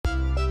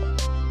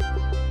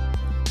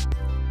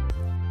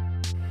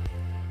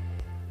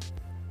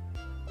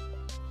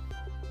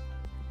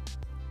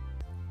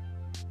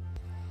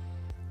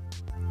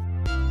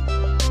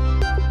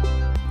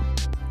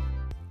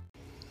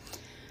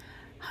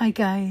Hi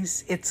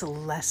guys, it's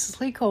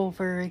Leslie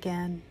Culver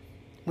again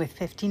with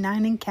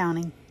 59 and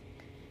Counting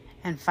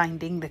and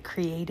Finding the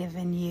Creative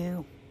in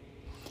You.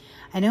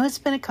 I know it's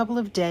been a couple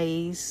of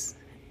days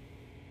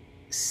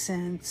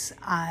since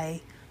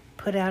I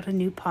put out a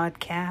new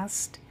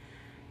podcast.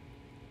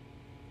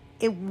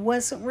 It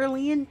wasn't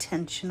really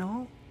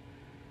intentional.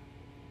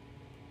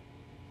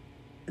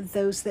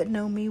 Those that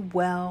know me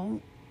well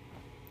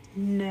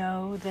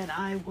know that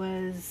I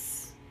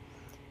was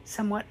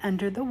somewhat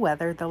under the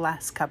weather the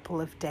last couple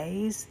of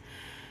days.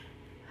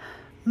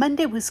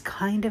 Monday was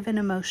kind of an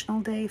emotional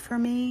day for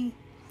me.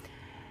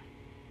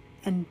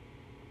 And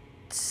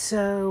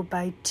so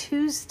by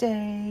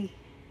Tuesday,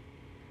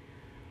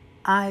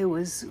 I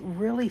was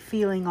really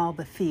feeling all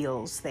the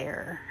feels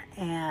there.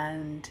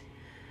 And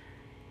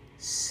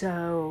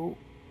so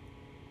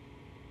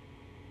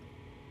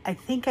I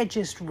think I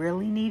just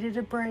really needed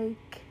a break.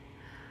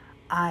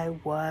 I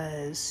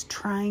was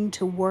trying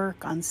to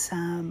work on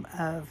some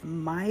of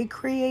my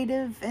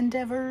creative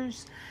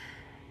endeavors.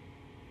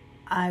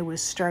 I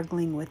was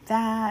struggling with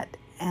that,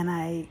 and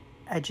I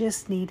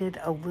just needed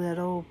a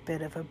little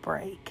bit of a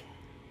break.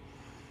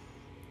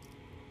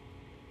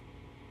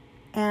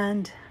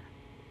 And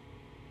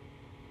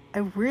I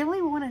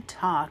really want to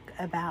talk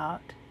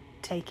about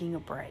taking a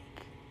break.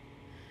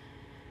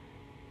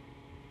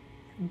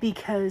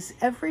 Because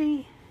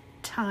every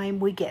time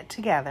we get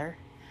together,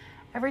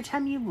 every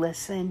time you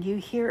listen, you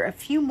hear a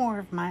few more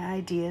of my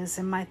ideas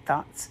and my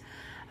thoughts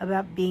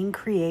about being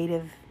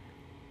creative,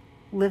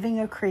 living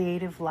a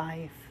creative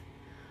life,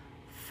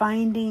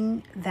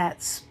 finding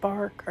that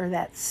spark or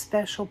that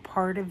special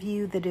part of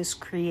you that is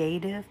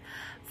creative,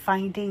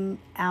 finding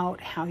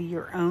out how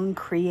your own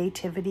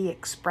creativity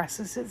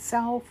expresses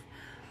itself.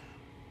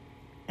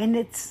 And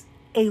it's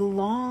a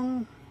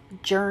long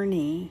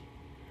journey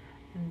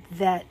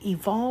that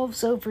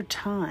evolves over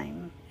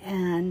time,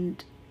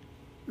 and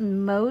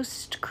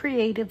most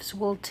creatives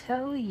will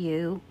tell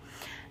you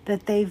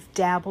that they've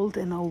dabbled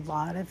in a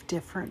lot of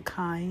different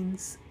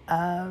kinds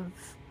of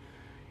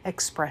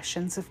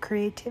expressions of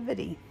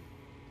creativity.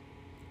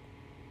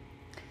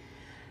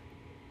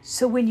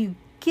 So when you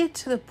get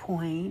to the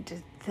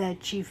point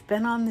that you've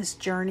been on this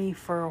journey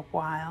for a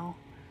while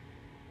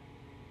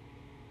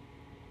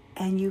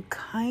and you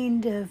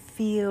kind of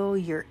feel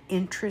your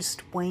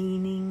interest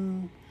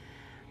waning,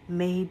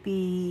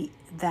 maybe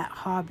that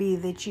hobby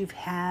that you've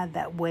had,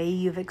 that way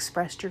you've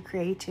expressed your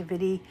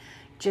creativity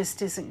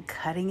just isn't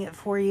cutting it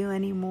for you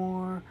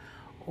anymore,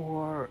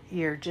 or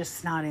you're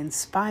just not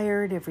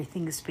inspired,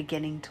 everything is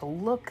beginning to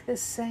look the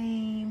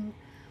same,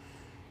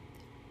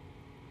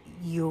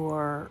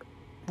 your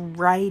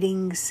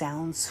writing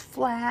sounds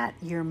flat,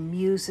 your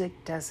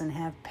music doesn't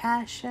have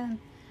passion,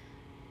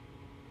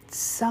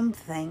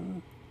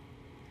 something.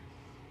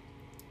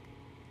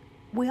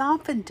 We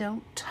often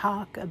don't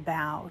talk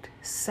about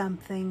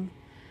something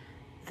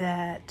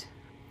that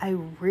I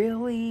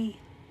really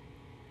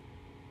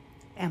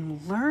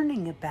am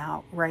learning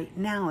about right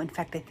now. In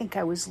fact, I think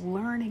I was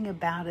learning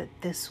about it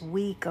this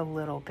week a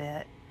little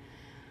bit.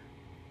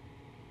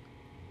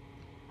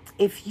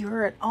 If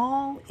you're at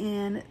all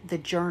in the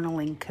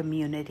journaling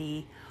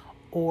community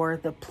or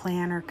the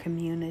planner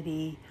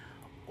community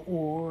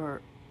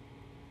or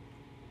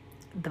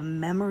the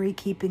memory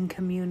keeping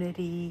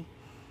community,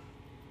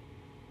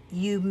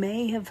 you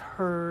may have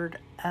heard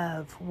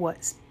of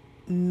what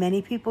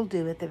many people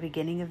do at the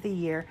beginning of the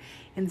year.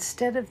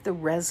 Instead of the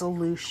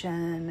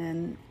resolution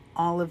and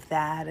all of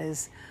that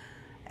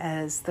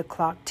as the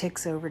clock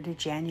ticks over to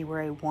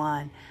January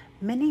 1,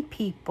 many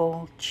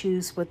people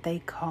choose what they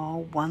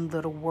call one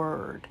little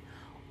word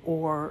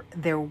or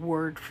their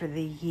word for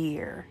the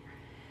year.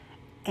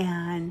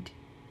 And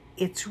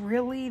it's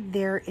really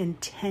their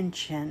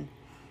intention.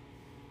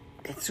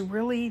 It's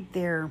really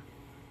their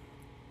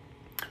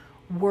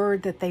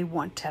word that they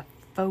want to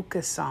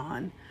focus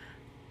on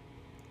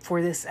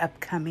for this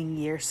upcoming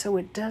year. So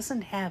it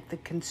doesn't have the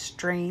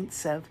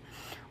constraints of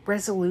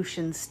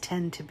resolutions.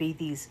 Tend to be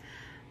these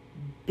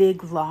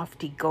big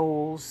lofty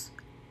goals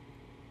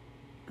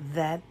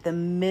that the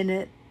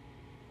minute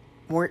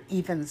we're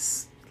even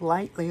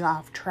slightly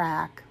off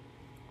track,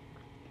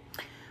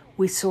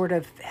 we sort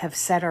of have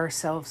set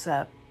ourselves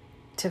up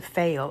to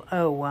fail.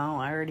 Oh, well,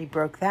 I already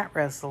broke that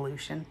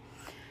resolution.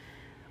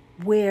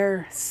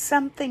 Where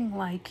something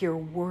like your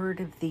word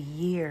of the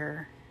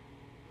year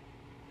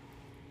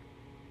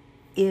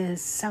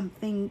is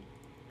something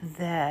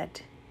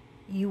that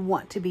you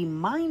want to be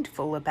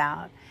mindful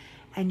about,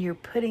 and you're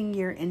putting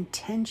your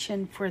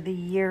intention for the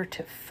year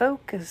to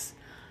focus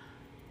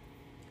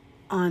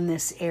on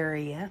this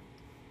area.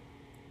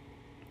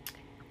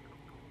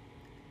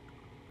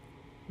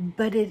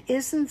 But it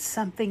isn't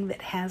something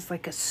that has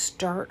like a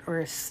start or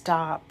a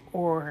stop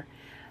or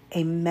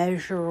a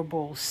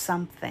measurable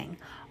something.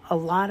 A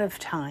lot of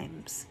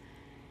times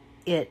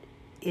it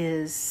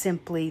is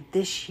simply,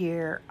 this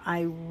year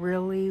I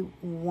really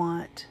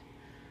want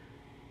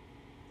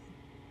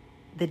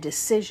the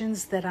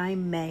decisions that I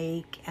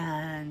make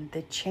and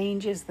the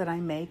changes that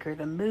I make or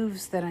the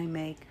moves that I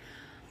make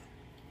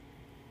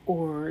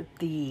or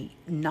the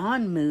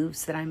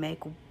non-moves that I make,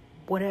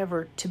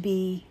 whatever, to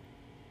be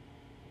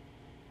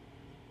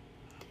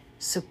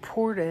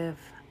supportive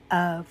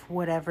of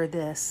whatever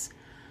this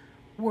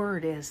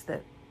word is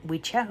that we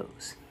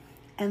chose.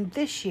 And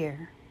this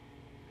year,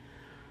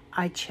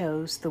 I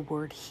chose the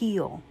word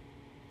heal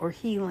or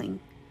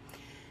healing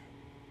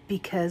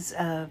because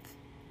of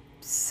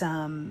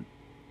some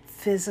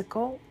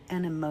physical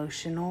and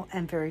emotional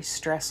and very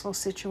stressful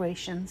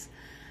situations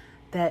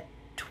that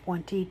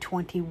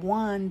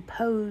 2021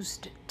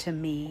 posed to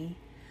me.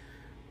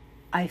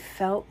 I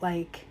felt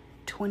like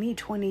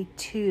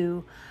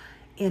 2022,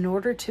 in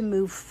order to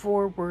move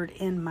forward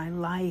in my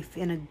life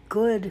in a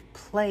good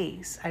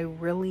place, I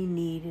really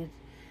needed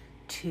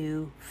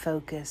to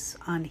focus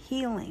on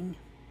healing.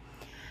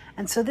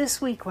 And so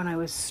this week, when I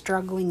was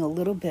struggling a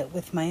little bit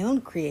with my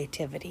own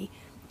creativity,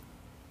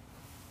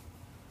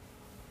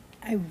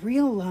 I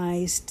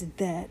realized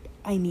that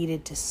I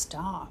needed to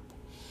stop.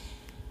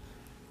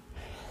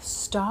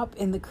 Stop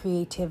in the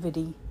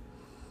creativity.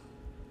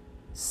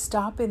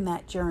 Stop in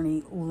that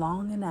journey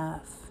long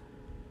enough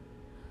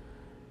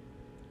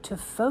to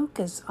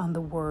focus on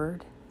the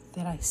word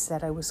that I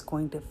said I was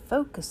going to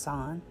focus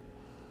on.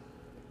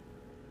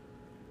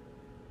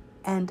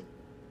 And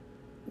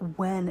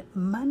when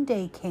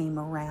Monday came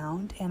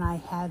around and I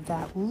had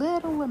that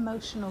little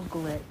emotional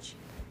glitch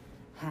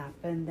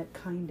happen that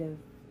kind of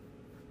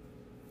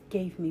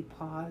gave me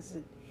pause,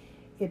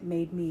 it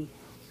made me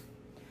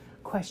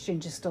question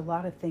just a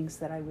lot of things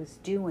that I was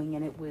doing,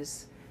 and it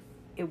was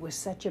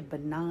such a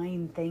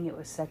benign thing. It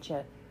was such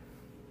a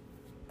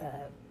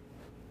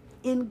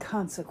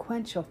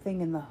inconsequential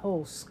thing in the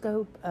whole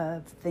scope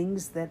of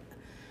things that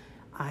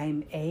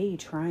I'm A,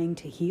 trying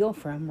to heal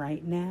from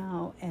right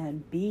now,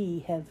 and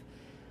B,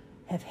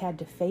 have had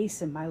to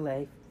face in my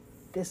life.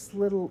 This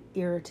little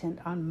irritant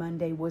on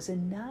Monday was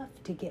enough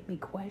to get me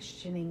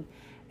questioning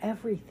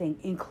everything,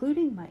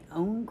 including my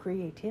own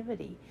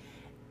creativity,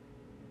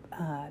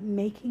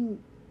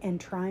 making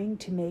and trying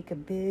to make a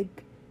big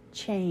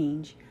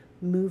change,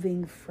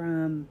 moving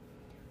from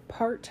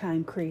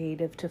part-time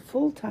creative to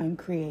full-time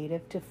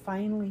creative to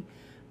finally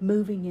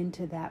moving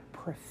into that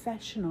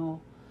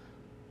professional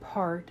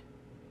part,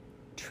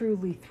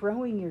 truly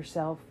throwing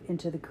yourself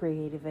into the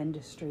creative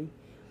industry.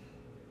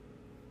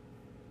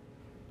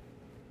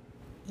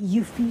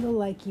 You feel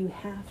like you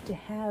have to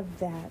have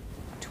that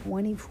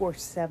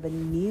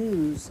 24/7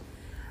 muse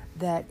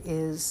that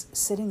is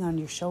sitting on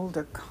your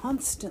shoulder,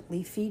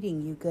 constantly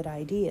feeding you good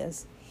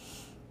ideas,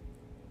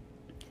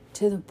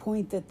 to the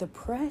point that the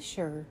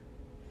pressure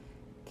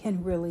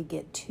can really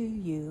get to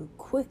you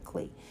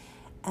quickly.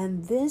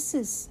 And this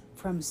is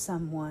from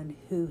someone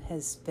who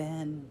has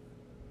been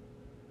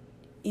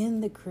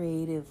in the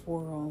creative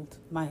world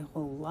my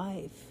whole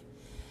life.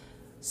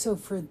 So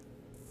for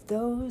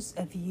those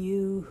of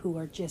you who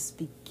are just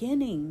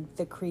beginning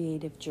the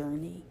creative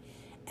journey,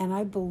 and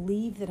I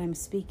believe that I'm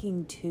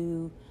speaking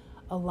to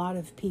a lot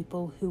of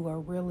people who are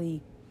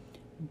really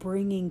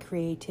bringing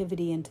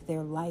creativity into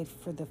their life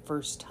for the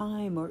first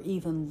time, or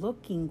even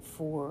looking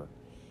for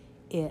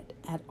it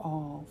at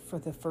all for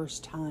the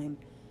first time,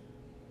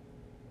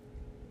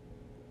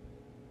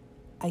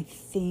 I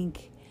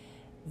think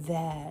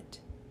that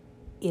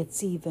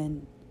it's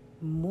even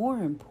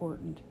more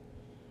important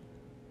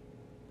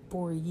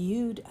for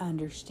you to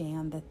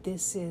understand that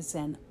this is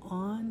an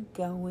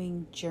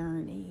ongoing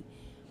journey.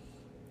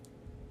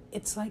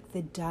 It's like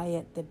the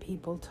diet that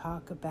people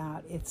talk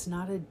about. It's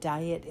not a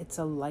diet, it's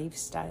a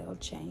lifestyle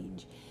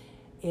change.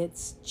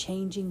 It's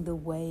changing the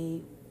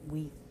way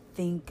we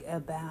think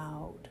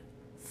about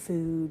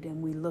food,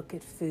 and we look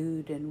at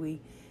food, and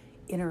we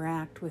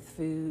interact with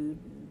food.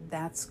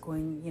 That's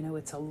going,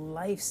 it's a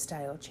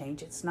lifestyle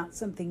change. It's not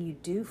something you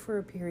do for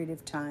a period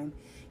of time,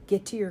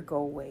 get to your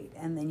goal weight,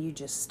 and then you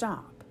just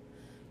stop.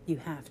 You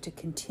have to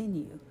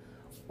continue.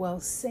 Well,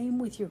 same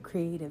with your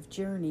creative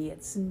journey.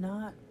 It's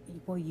not,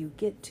 you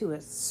get to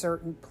a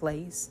certain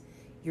place,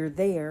 you're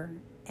there,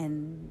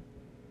 and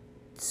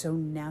so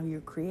now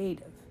you're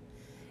creative.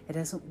 It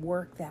doesn't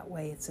work that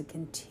way. It's a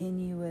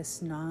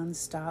continuous,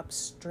 nonstop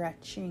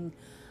stretching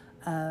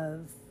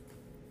of,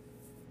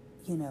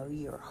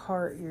 your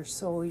heart, your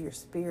soul, your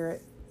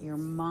spirit, your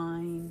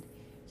mind,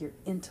 your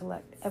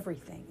intellect,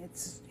 everything.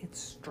 It's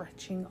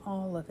stretching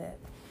all of it.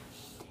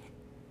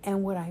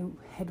 And what I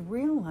had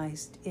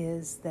realized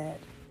is that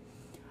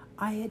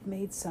I had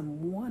made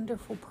some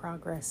wonderful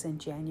progress in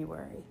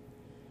January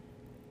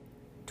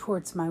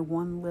towards my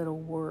one little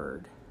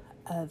word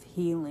of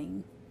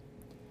healing.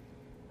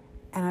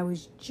 And I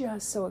was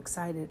just so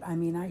excited.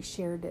 I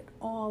shared it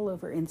all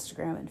over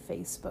Instagram and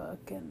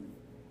Facebook, and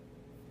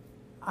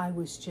I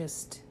was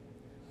just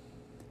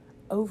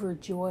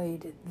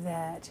overjoyed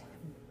that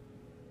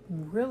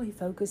really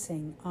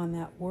focusing on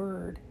that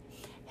word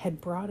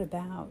had brought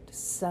about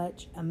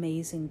such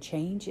amazing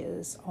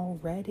changes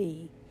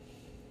already.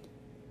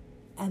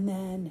 And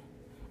then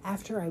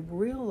after I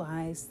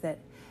realized that,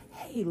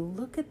 hey,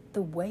 look at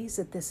the ways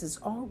that this is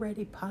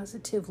already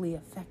positively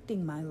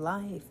affecting my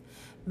life.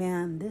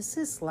 Man, this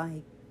is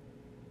like,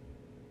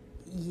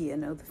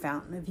 the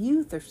fountain of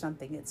youth or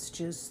something. It's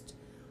just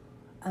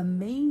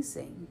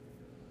amazing.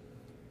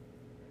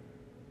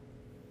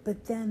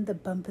 But then the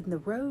bump in the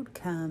road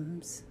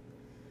comes,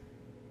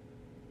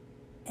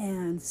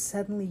 and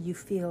suddenly you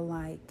feel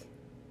like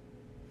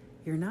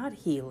you're not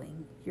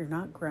healing, you're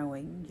not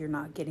growing, you're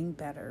not getting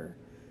better.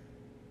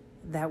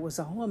 That was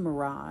all a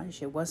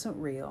mirage, it wasn't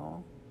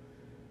real.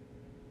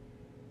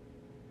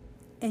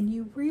 And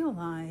you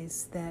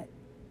realize that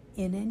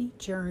in any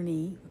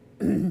journey,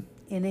 in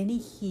any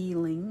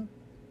healing,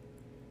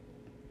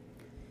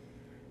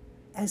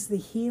 as the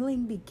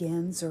healing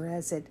begins, or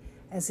as it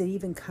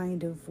even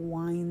kind of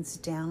winds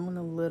down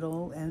a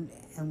little, and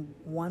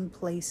one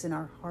place in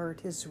our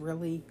heart has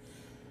really,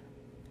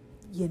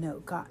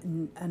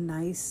 gotten a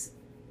nice,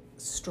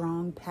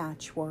 strong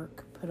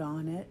patchwork put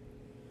on it,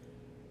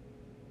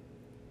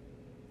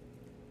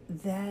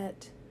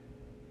 that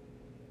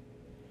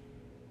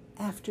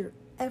after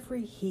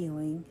every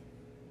healing,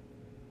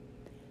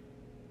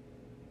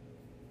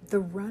 the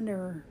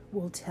runner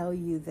will tell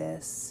you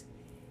this.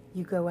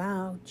 You go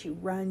out, you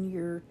run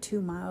your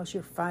 2 miles,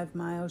 your 5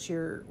 miles,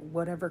 your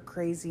whatever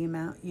crazy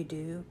amount you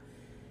do.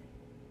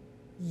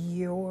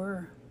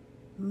 Your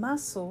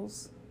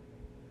muscles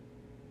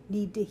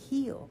need to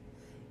heal.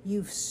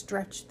 You've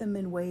stretched them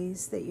in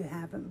ways that you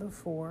haven't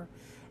before,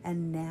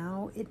 and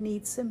now it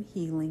needs some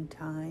healing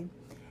time,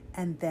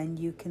 and then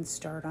you can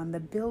start on the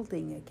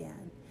building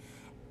again.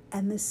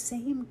 And the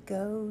same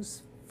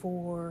goes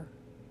for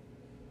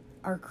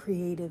our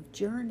creative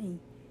journey.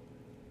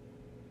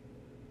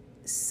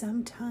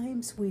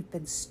 Sometimes we've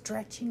been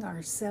stretching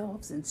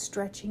ourselves and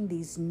stretching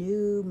these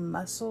new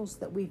muscles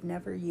that we've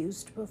never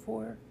used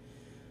before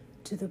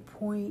to the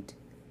point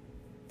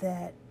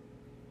that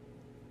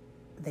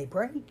they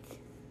break,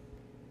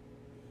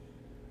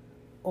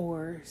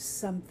 or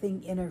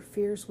something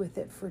interferes with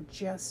it for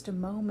just a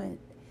moment,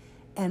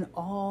 and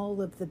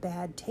all of the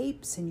bad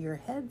tapes in your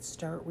head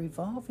start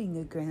revolving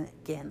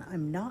again.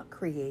 I'm not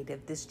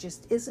creative. This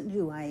just isn't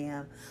who I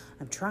am.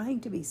 I'm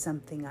trying to be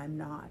something I'm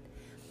not.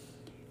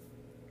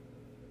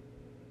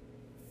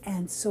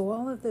 And so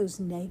all of those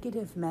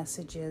negative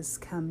messages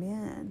come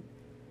in.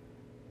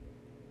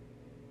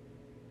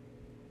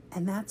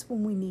 And that's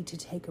when we need to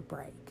take a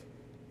break.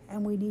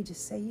 And we need to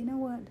say, you know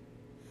what?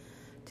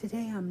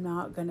 Today I'm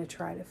not going to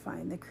try to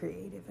find the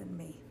creative in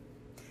me.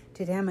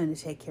 Today I'm going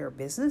to take care of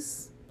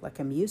business like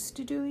I'm used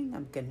to doing.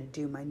 I'm going to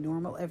do my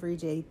normal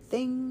everyday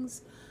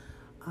things.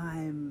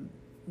 I'm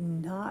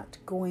not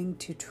going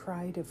to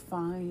try to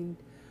find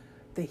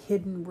the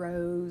hidden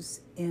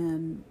rose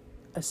in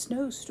a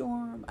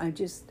snowstorm.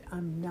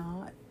 I'm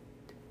not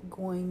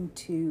going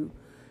to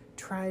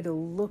try to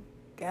look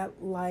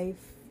at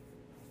life,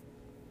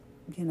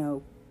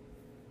 in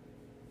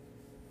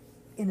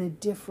a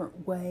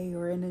different way,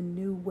 or in a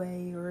new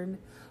way, or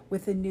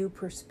with a new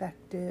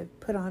perspective,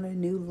 put on a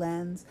new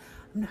lens.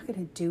 I'm not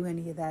going to do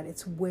any of that.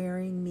 It's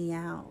wearing me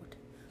out.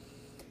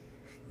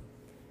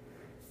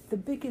 The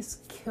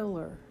biggest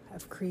killer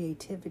of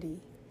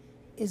creativity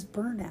is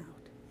burnout.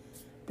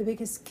 The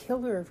biggest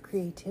killer of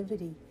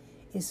creativity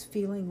is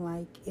feeling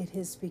like it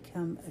has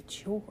become a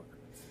chore.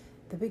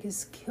 The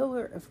biggest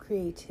killer of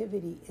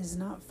creativity is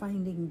not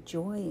finding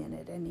joy in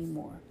it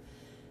anymore.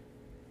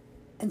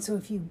 And so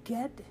if you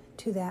get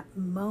to that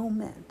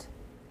moment,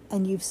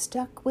 and you've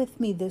stuck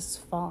with me this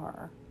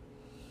far,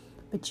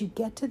 but you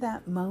get to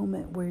that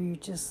moment where you're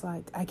just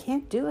like, I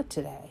can't do it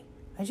today.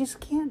 I just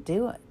can't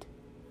do it.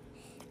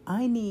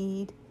 I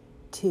need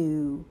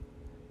to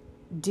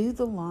do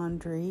the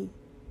laundry,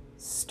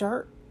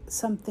 start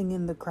something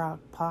in the crock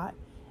pot,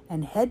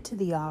 and head to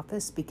the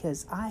office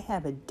because I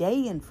have a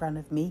day in front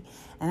of me,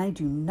 and I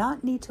do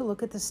not need to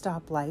look at the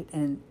stoplight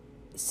and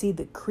see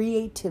the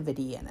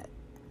creativity in it.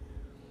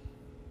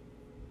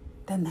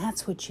 Then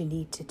that's what you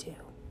need to do.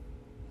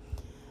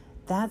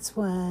 That's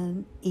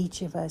when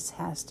each of us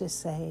has to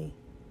say,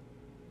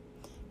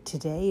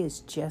 today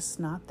is just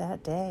not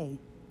that day.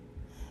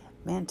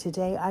 Man,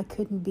 today I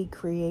couldn't be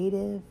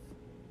creative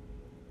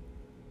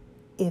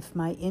if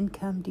my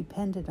income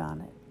depended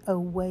on it. Oh,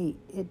 wait,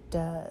 it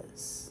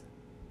does.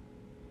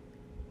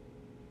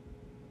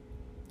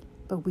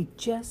 But we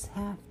just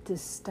have to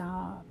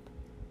stop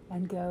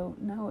and go,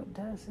 no, it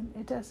doesn't.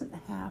 It doesn't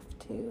have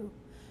to.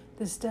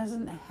 This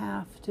doesn't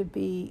have to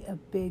be a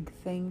big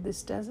thing.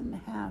 This doesn't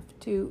have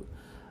to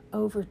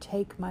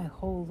overtake my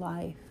whole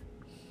life.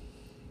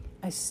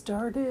 I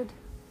started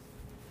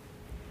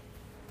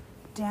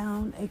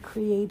down a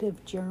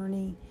creative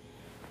journey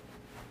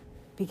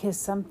because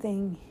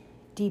something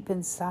deep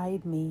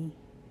inside me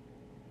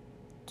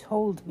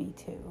told me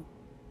to.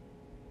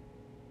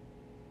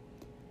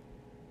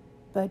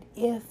 But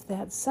if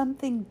that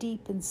something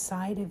deep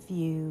inside of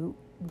you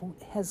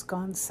has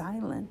gone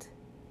silent,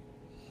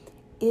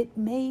 it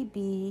may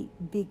be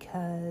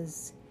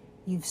because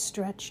you've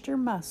stretched your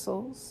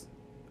muscles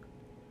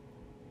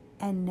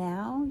and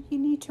now you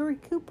need to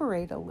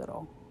recuperate a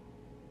little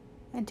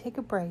and take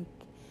a break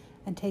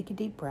and take a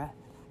deep breath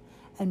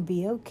and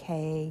be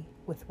okay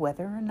with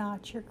whether or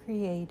not you're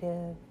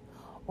creative,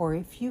 or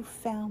if you've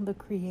found the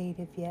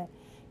creative yet.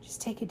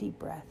 Just take a deep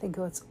breath and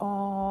go, it's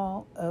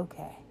all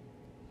okay.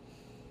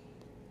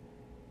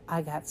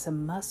 I got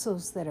some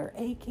muscles that are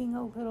aching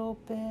a little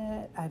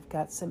bit. I've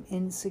got some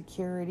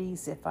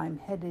insecurities if I'm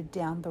headed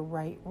down the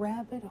right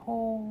rabbit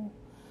hole.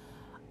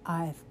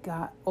 I've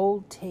got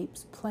old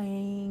tapes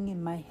playing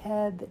in my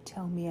head that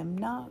tell me I'm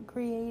not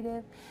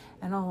creative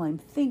and all I'm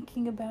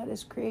thinking about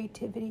is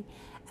creativity,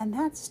 and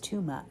that's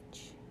too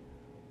much.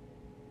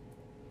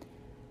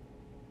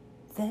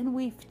 Then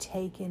we've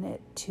taken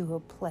it to a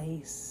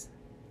place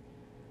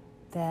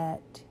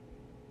that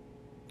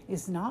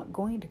is not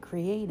going to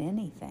create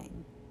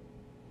anything.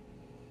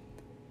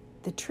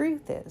 The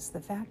truth is, the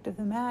fact of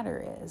the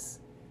matter is,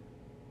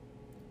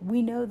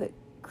 we know that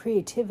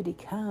creativity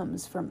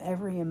comes from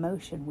every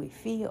emotion we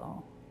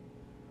feel,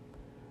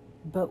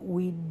 but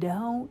we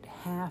don't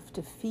have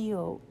to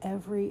feel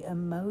every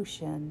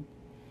emotion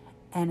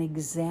and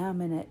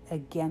examine it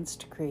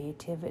against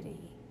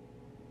creativity.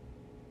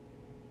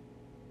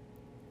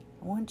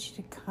 I want you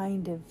to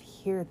kind of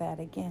hear that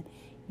again.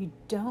 You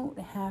don't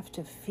have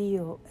to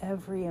feel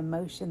every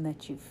emotion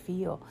that you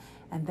feel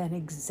and then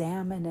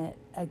examine it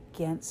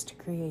against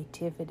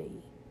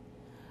creativity.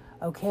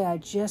 Okay, I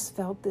just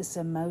felt this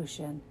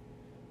emotion.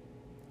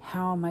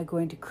 How am I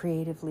going to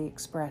creatively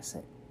express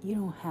it? You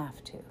don't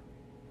have to.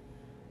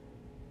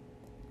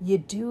 You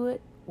do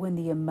it when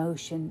the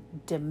emotion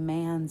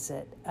demands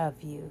it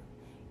of you.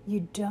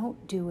 You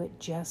don't do it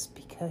just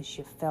because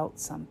you felt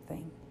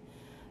something.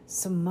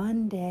 So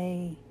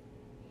Monday,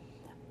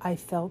 I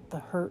felt the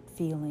hurt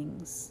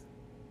feelings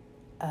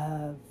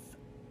of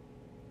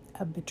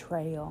a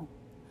betrayal.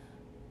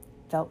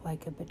 Felt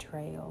like a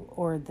betrayal,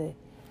 or the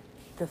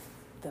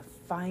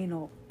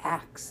final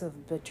acts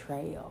of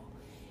betrayal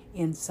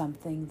in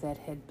something that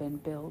had been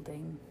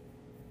building.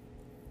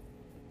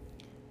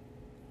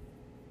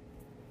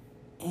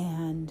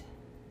 And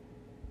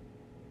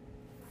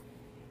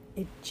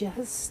it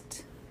just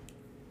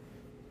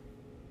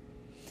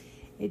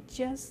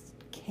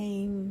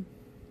came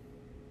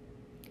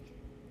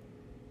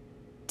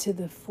to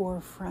the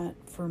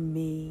forefront for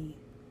me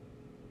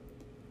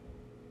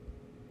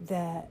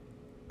that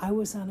I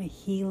was on a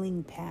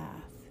healing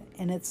path,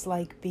 and it's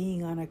like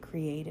being on a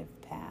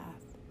creative path.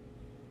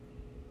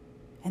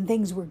 And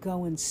things were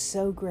going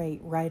so great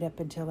right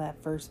up until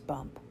that first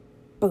bump.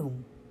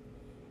 Boom.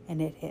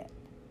 And it hit.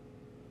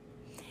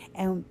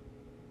 And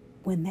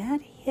when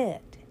that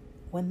hit,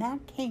 when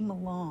that came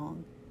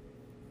along,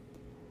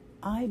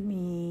 I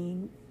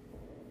mean,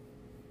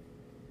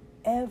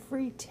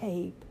 every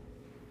tape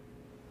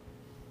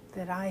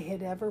that I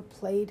had ever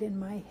played in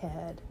my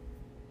head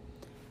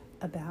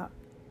about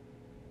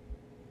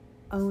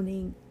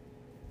owning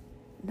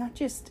not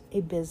just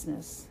a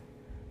business,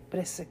 but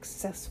a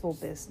successful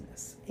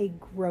business, a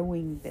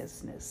growing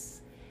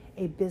business,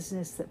 a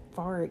business that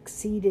far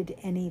exceeded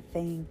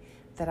anything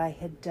that I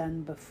had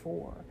done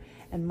before.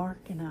 And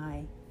Mark and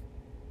I,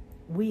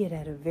 we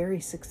had a very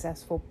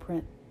successful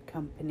print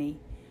company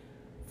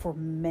for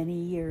many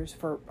years,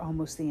 for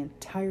almost the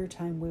entire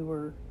time we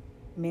were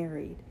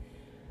married.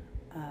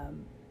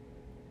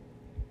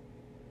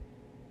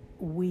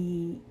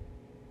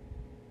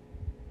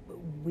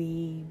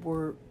 We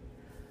were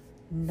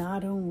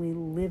not only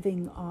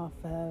living off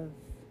of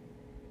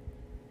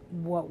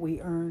what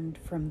we earned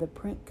from the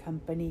print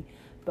company,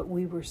 but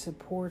we were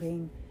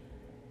supporting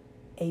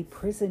a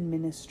prison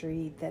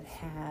ministry that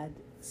had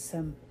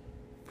some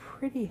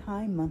pretty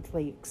high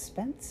monthly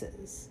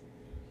expenses.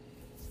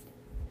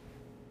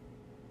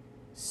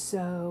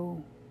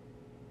 So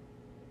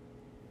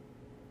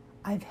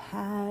I've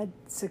had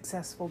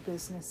successful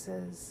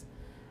businesses,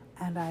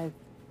 and I've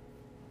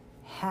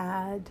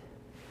had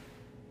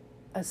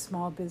a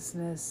small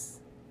business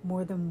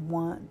more than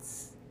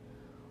once,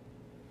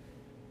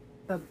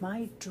 but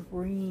my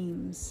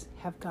dreams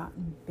have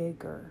gotten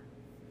bigger.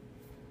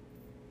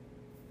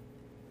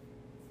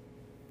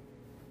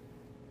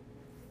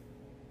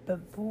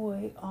 But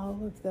boy, all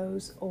of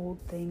those old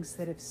things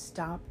that have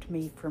stopped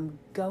me from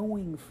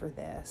going for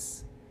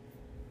this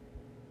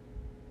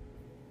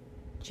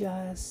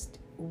just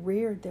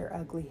reared their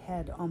ugly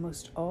head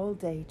almost all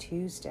day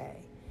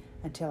Tuesday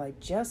until I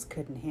just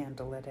couldn't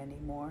handle it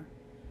anymore.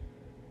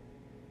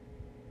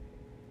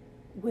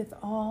 With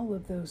all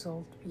of those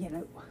old,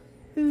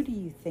 who do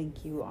you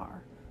think you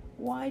are?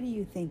 Why do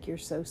you think you're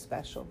so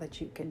special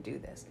that you can do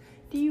this?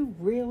 Do you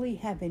really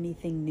have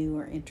anything new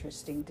or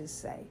interesting to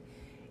say?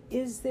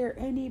 Is there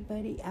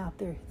anybody out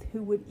there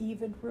who would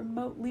even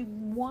remotely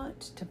want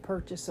to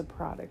purchase a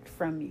product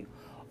from you,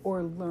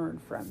 or learn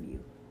from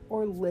you,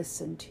 or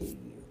listen to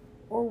you,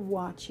 or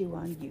watch you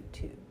on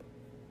YouTube?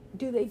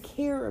 Do they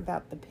care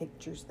about the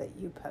pictures that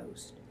you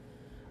post?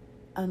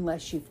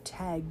 Unless you've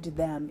tagged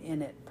them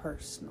in it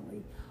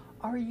personally.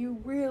 Are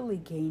you really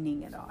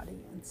gaining an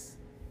audience?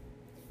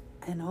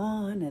 And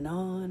on and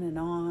on and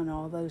on,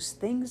 all those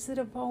things that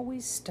have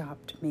always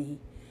stopped me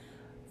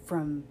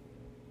from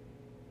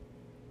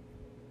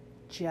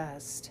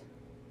just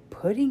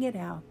putting it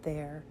out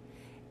there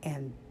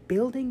and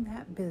building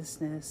that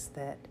business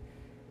that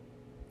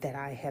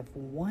I have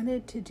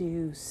wanted to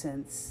do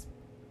since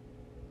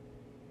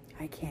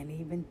I can't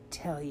even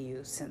tell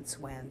you since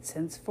when,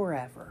 since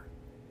forever.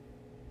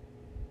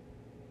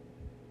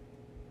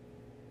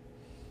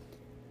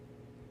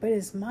 But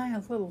as my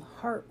little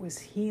heart was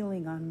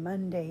healing on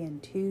Monday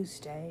and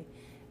Tuesday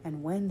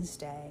and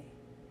Wednesday,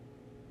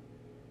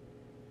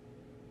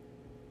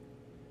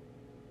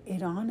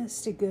 it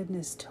honest to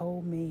goodness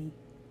told me,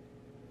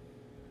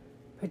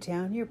 put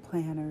down your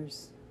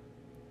planners,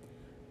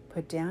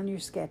 put down your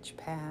sketch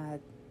pad,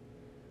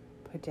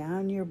 put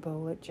down your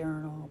bullet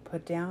journal,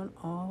 put down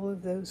all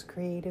of those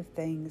creative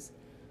things,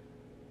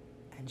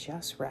 and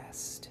just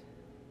rest.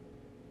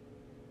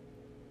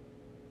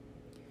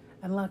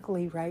 And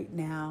luckily right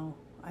now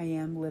I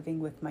am living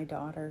with my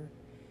daughter,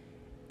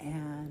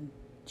 and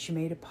she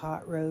made a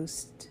pot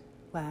roast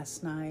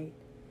last night.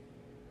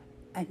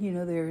 And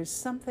there is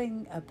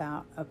something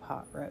about a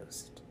pot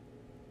roast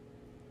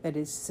that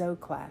is so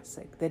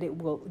classic that it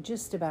will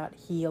just about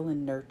heal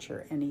and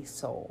nurture any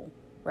soul,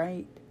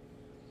 right?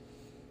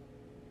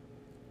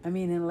 I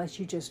mean, unless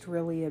you just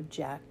really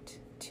object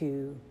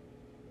to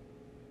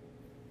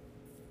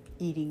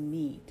eating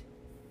meat.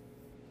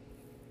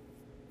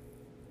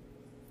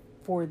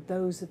 For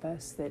those of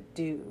us that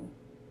do,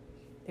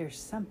 there's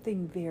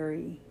something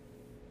very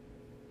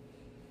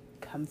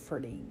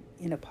comforting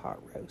in a pot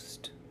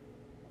roast.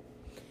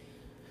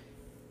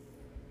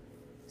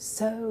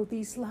 So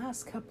these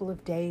last couple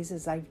of days,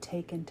 as I've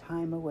taken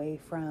time away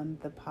from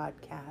the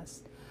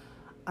podcast,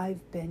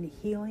 I've been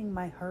healing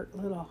my hurt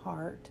little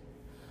heart.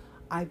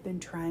 I've been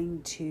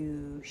trying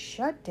to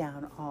shut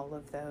down all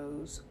of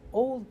those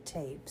old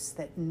tapes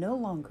that no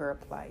longer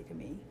apply to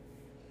me.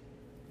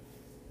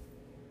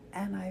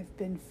 And I've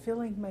been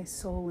filling my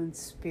soul and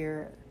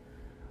spirit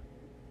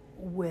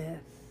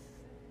with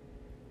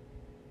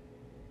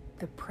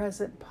the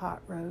present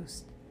pot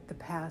roast, the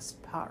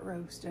past pot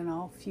roast, and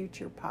all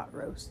future pot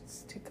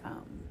roasts to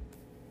come.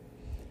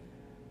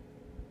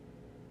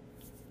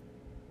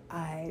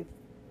 I've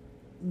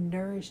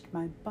nourished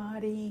my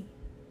body.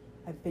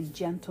 I've been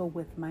gentle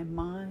with my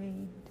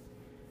mind.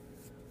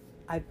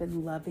 I've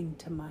been loving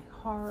to my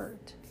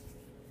heart.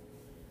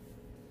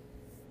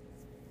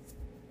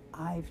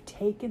 I've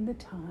taken the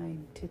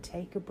time to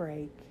take a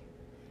break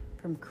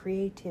from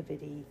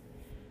creativity,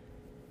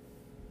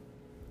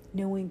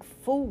 knowing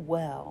full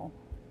well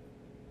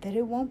that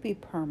it won't be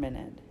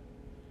permanent,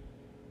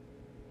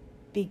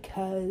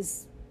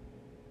 because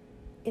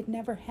it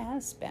never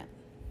has been.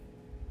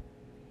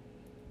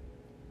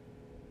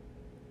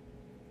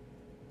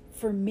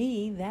 For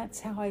me,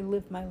 that's how I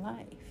live my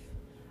life.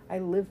 I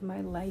live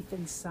my life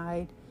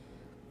inside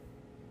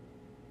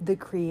the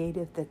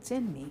creative that's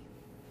in me.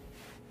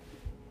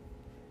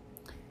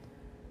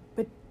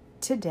 But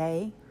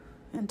today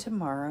and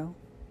tomorrow,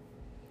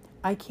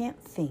 I can't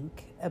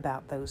think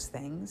about those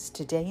things.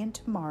 Today and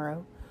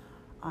tomorrow,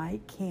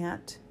 I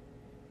can't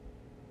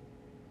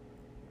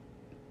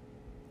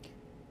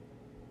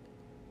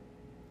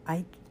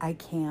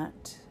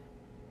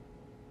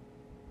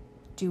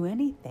do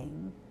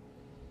anything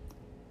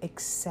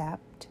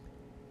except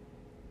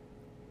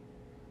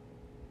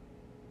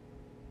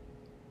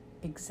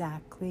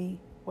exactly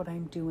what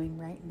I'm doing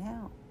right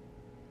now.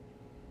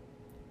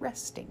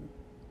 Resting,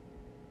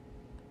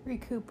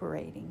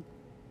 recuperating,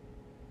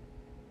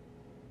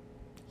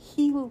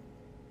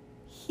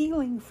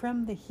 healing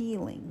from the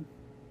healing.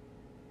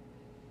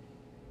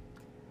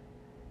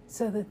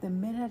 So that the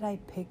minute I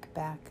pick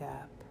back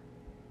up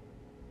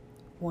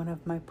one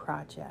of my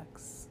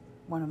projects,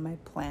 one of my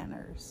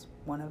planners,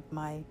 one of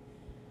my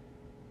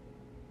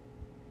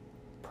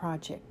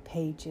project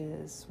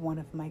pages, one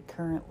of my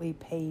currently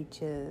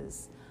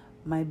pages,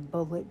 my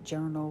bullet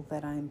journal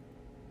that I'm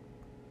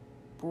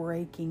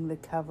breaking the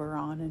cover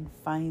on and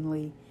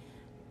finally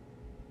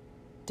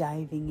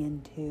diving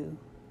into.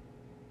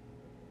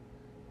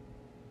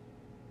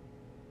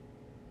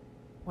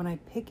 When I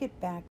pick it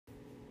back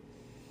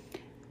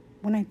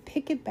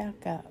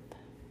up,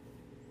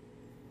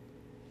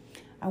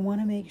 I want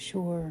to make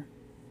sure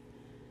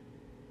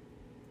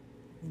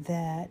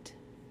that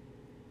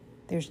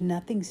there's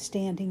nothing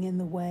standing in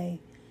the way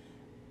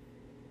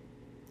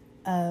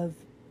of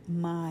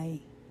my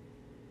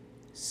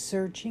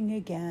searching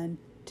again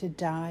to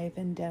dive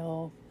and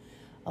delve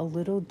a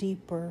little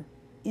deeper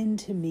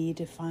into me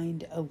to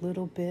find a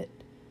little bit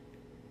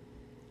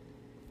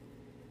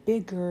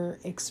bigger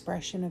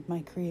expression of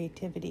my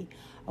creativity.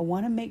 I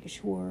want to make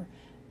sure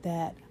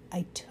that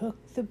I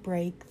took the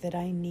break that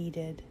I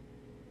needed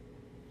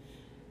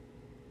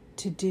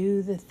to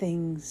do the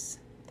things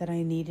that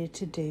I needed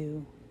to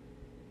do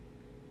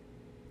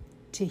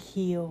to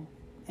heal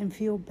and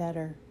feel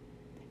better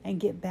and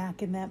get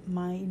back in that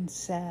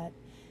mindset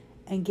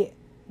and get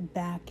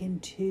back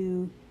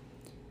into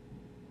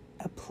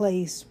a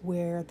place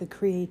where the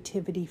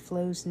creativity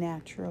flows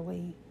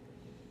naturally.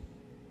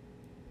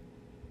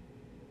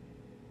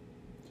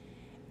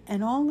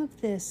 And all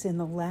of this in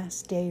the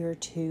last day or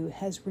two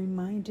has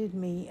reminded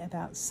me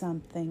about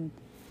something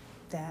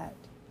that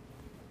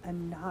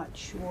I'm not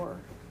sure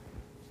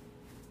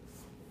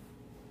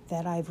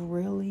that I've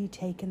really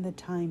taken the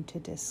time to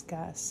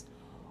discuss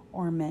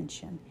or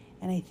mention.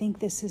 And I think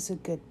this is a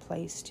good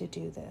place to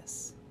do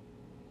this.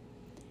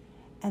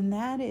 And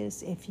that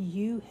is, if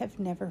you have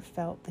never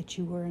felt that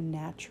you were a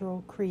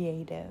natural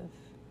creative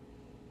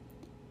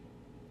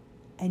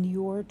and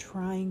you're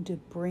trying to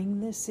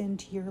bring this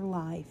into your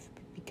life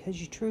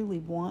because you truly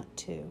want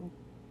to,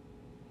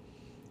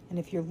 and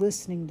if you're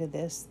listening to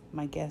this,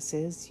 my guess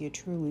is you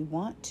truly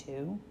want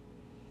to,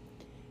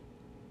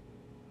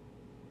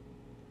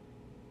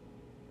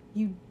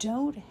 you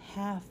don't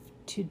have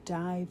to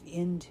dive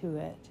into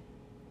it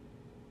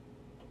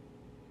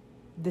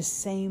the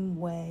same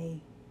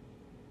way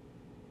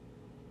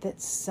that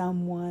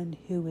someone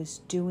who is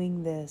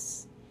doing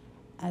this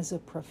as a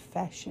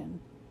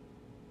profession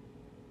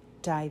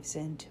dives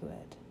into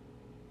it.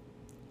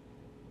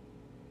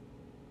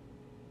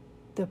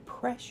 The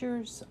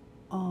pressures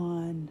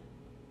on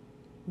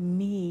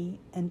me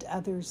and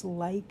others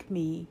like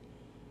me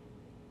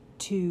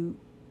to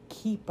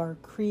keep our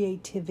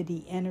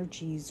creativity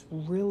energies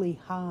really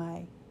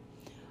high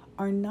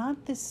are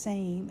not the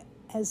same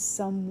as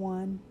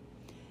someone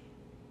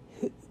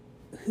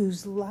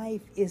whose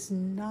life is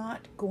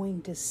not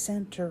going to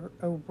center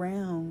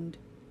around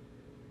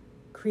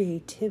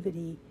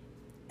creativity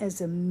as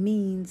a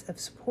means of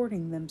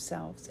supporting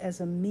themselves,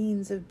 as a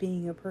means of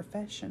being a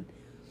profession.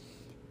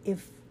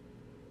 If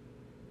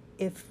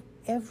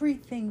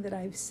everything that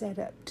I've said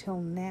up till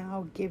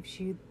now gives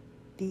you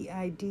the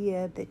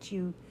idea that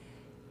you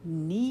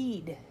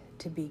need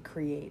to be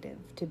creative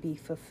to be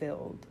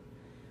fulfilled,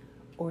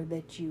 or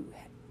that you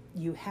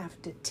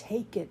have to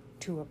take it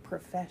to a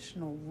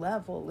professional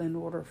level in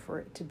order for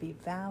it to be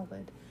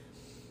valid,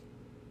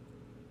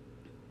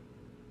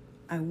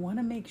 I want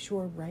to make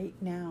sure right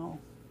now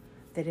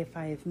that if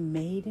I have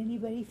made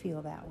anybody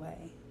feel that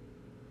way,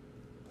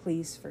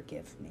 please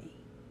forgive me.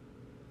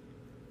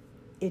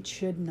 It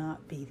should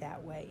not be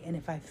that way. And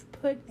if I've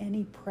put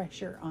any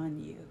pressure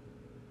on you,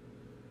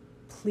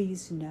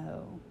 please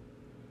know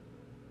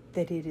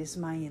that it is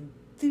my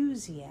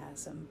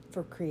enthusiasm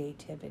for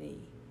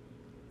creativity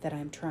that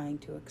I'm trying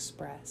to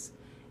express,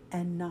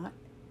 and not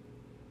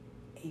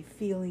a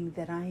feeling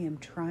that I am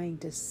trying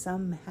to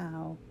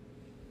somehow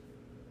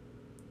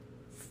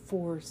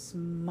force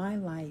my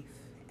life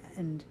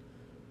and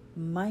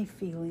my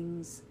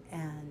feelings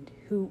and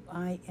who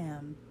I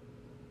am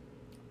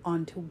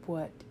onto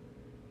what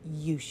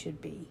you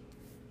should be.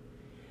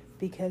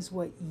 Because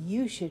what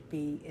you should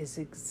be is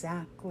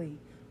exactly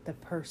the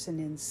person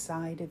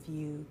inside of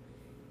you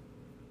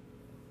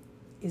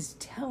is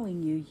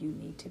telling you you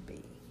need to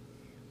be.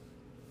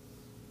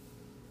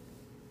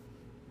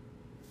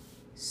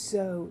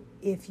 So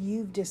if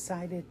you've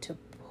decided to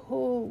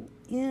pull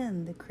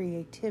in the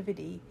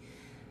creativity,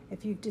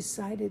 if you've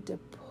decided to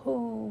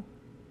pull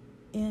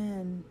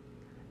in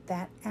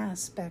that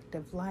aspect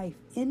of life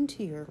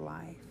into your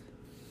life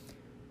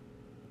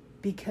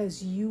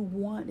because you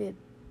want it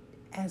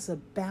as a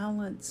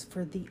balance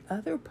for the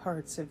other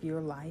parts of your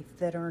life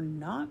that are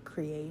not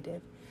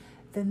creative,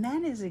 then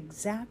that is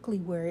exactly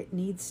where it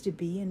needs to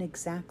be and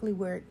exactly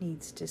where it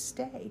needs to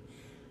stay.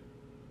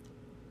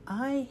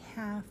 I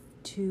have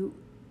to,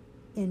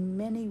 in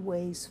many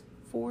ways,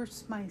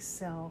 force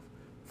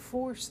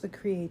the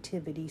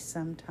creativity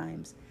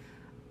sometimes,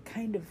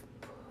 kind of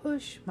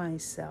push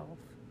myself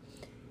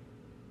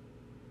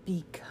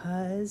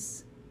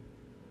because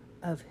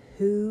of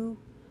who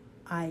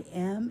I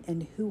am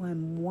and who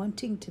I'm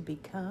wanting to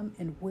become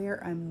and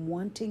where I'm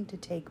wanting to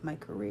take my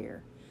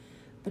career.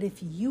 But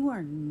if you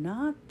are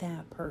not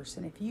that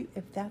person,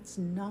 if that's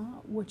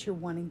not what you're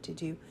wanting to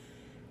do,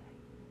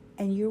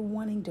 and you're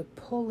wanting to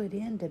pull it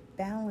in to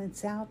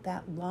balance out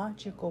that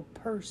logical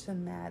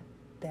person, that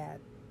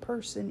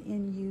person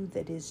in you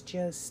that is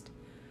just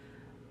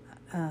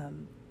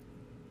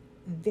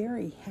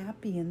very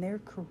happy in their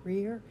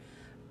career,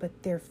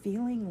 but they're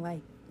feeling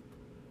like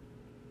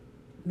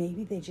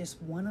maybe they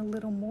just want a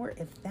little more.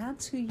 If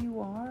that's who you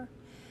are,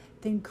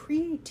 then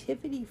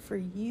creativity for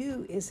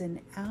you is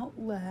an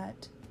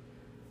outlet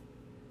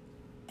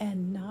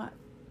and not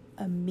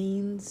a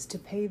means to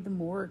pay the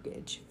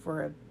mortgage,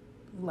 for a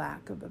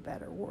lack of a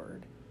better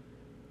word.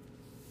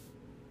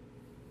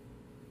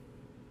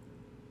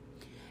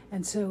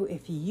 And so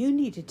if you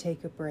need to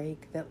take a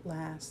break that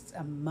lasts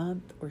a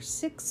month or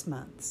 6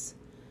 months,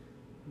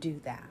 do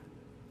that.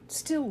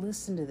 Still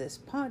listen to this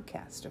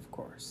podcast, of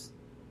course.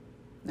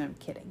 No, I'm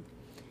kidding.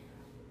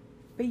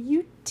 But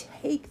you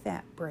take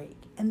that break,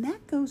 and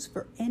that goes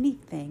for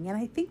anything. And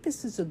I think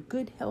this is a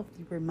good,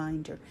 healthy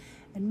reminder.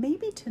 And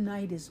maybe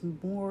today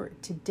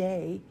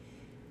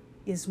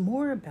is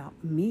more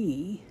about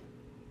me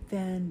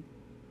than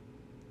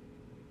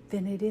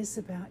it is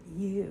about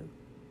you.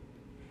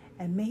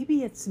 And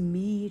maybe it's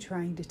me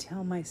trying to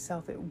tell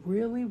myself it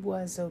really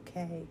was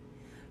okay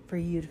for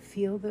you to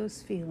feel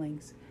those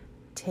feelings.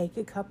 Take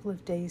a couple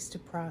of days to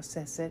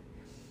process it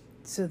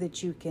so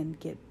that you can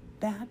get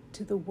back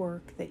to the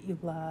work that you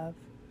love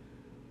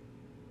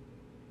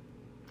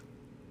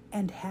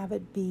and have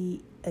it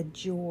be a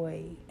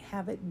joy.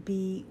 Have it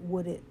be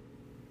what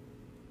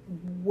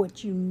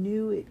you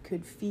knew it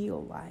could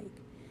feel like.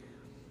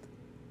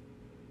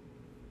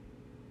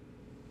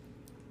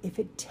 if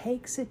it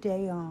takes a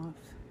day off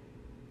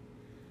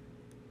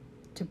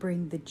to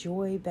bring the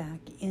joy back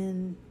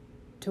in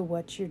to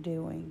what you're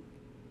doing,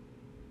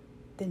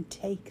 then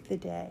take the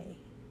day.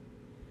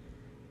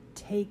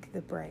 Take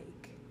the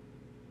break.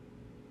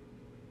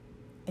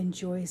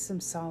 Enjoy some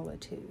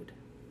solitude.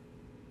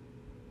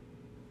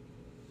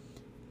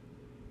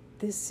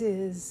 This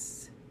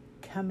is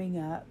coming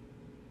up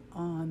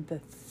on the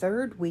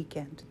third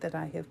weekend that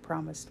I have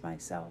promised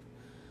myself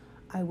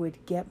I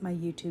would get my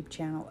YouTube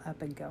channel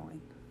up and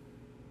going.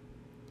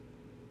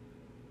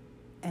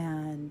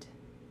 And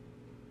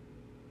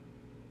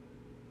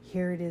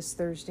here it is,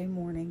 Thursday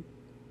morning.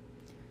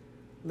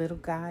 Little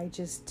guy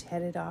just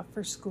headed off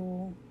for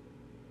school.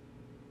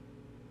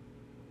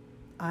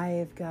 I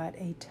have got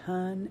a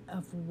ton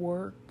of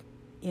work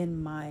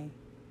in my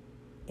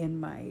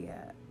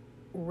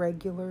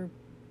regular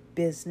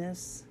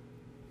business,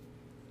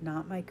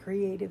 not my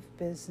creative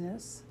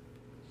business,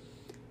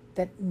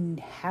 that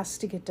has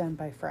to get done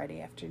by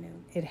Friday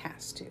afternoon. It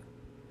has to.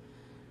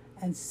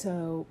 And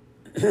so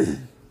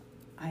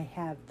I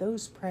have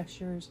those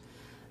pressures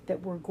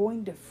that were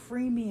going to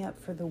free me up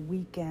for the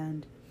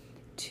weekend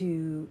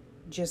to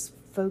just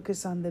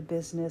focus on the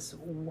business,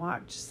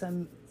 watch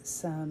some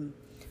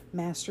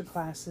master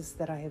classes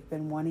that I have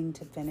been wanting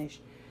to finish,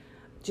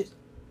 just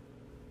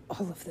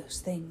all of those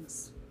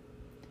things.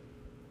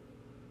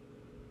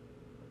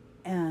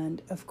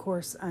 And of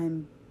course,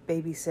 I'm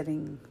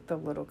babysitting the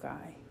little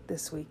guy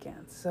this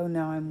weekend. So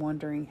now I'm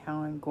wondering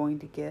how I'm going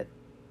to get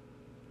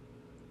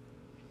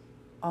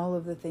all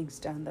of the things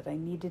done that I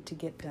needed to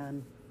get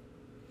done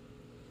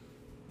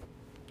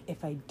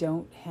if I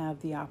don't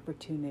have the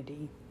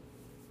opportunity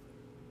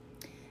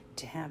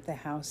to have the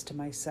house to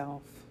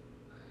myself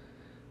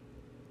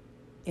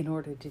in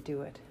order to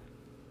do it.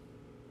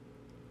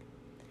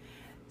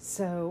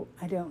 So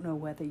I don't know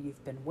whether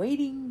you've been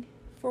waiting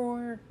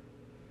for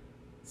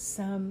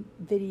some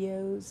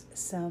videos,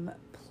 some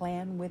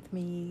plan with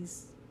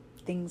me's,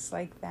 things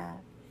like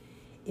that.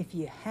 If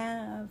you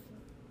have,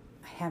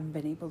 I haven't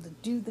been able to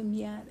do them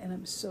yet, and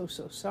I'm so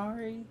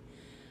sorry.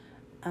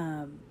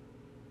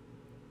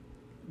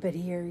 But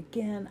here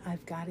again,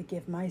 I've got to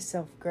give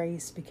myself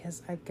grace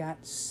because I've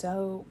got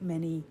so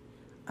many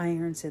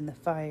irons in the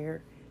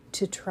fire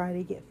to try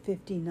to get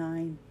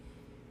 59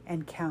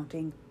 and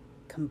counting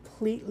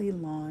completely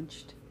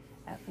launched,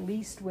 at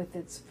least with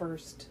its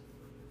first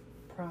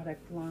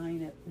product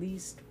line, at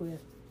least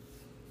with,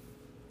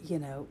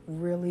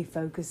 really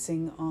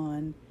focusing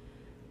on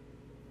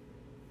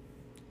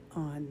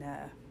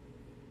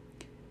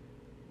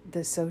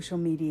the social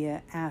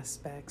media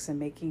aspects and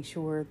making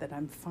sure that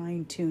I'm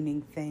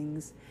fine-tuning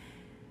things.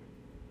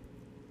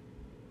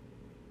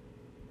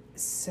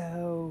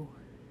 So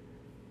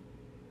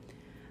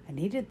I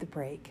needed the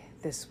break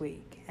this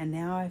week, and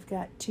now I've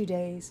got 2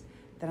 days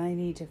that I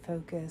need to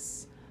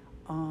focus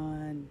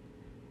on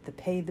the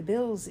pay the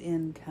bills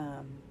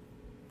income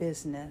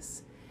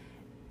business,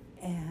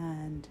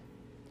 and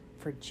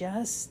for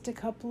just a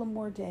couple of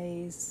more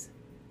days,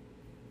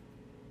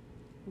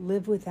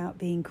 live without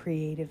being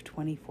creative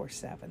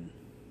 24/7.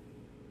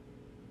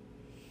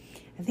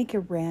 I think I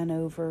ran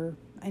over.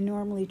 I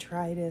normally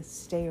try to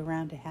stay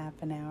around a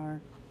half an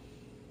hour,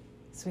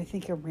 so I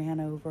think I ran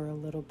over a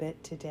little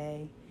bit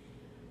today.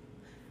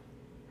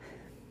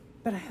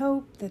 But I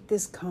hope that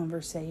this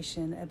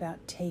conversation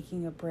about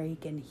taking a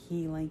break and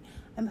healing,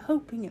 I'm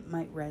hoping it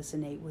might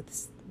resonate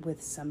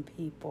with some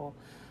people.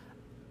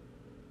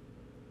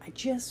 I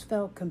just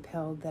felt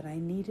compelled that I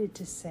needed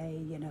to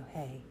say,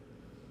 hey,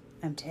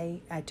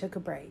 I took a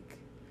break,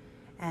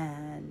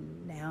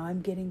 and now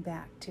I'm getting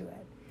back to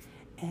it.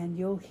 And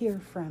you'll hear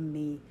from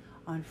me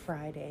on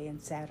Friday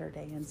and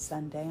Saturday and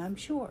Sunday, I'm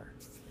sure.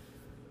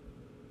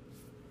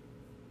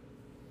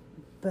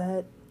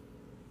 But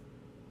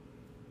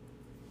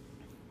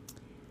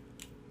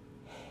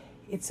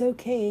it's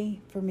okay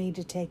for me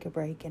to take a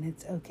break, and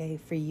it's okay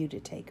for you to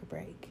take a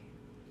break.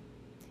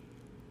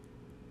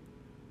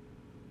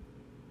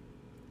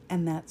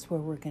 And that's where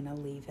we're going to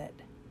leave it.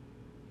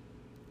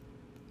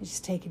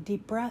 Just take a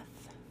deep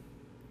breath,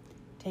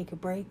 take a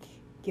break,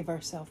 give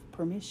ourselves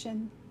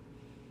permission,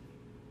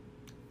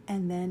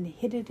 and then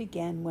hit it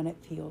again when it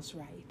feels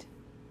right.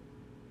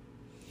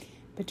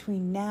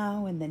 Between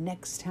now and the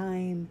next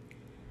time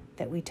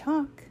that we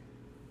talk,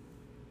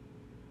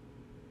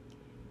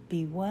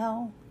 be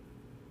well,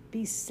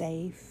 be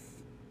safe.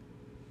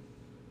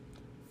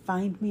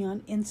 Find me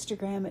on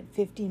Instagram at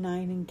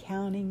 59 and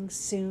counting.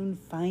 Soon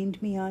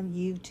find me on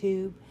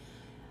YouTube.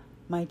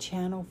 My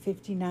channel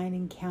 59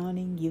 and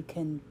counting. You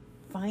can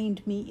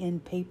find me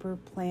in paper,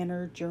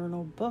 planner,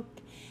 journal, book,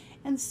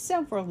 and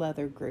several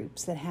other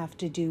groups that have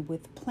to do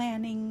with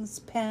plannings,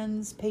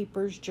 pens,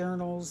 papers,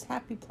 journals,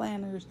 happy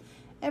planners,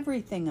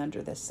 everything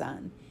under the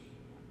sun.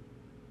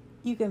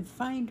 You can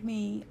find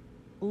me,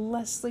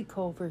 Leslie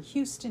Culver,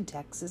 Houston,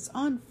 Texas,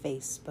 on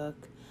Facebook.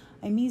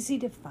 I'm easy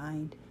to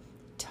find.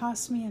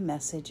 Toss me a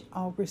message.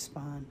 I'll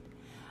respond.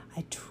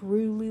 I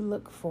truly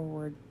look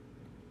forward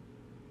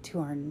to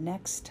our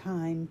next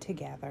time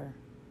together.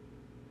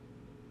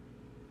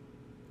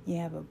 You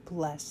have a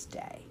blessed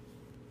day.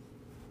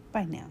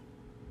 Bye now.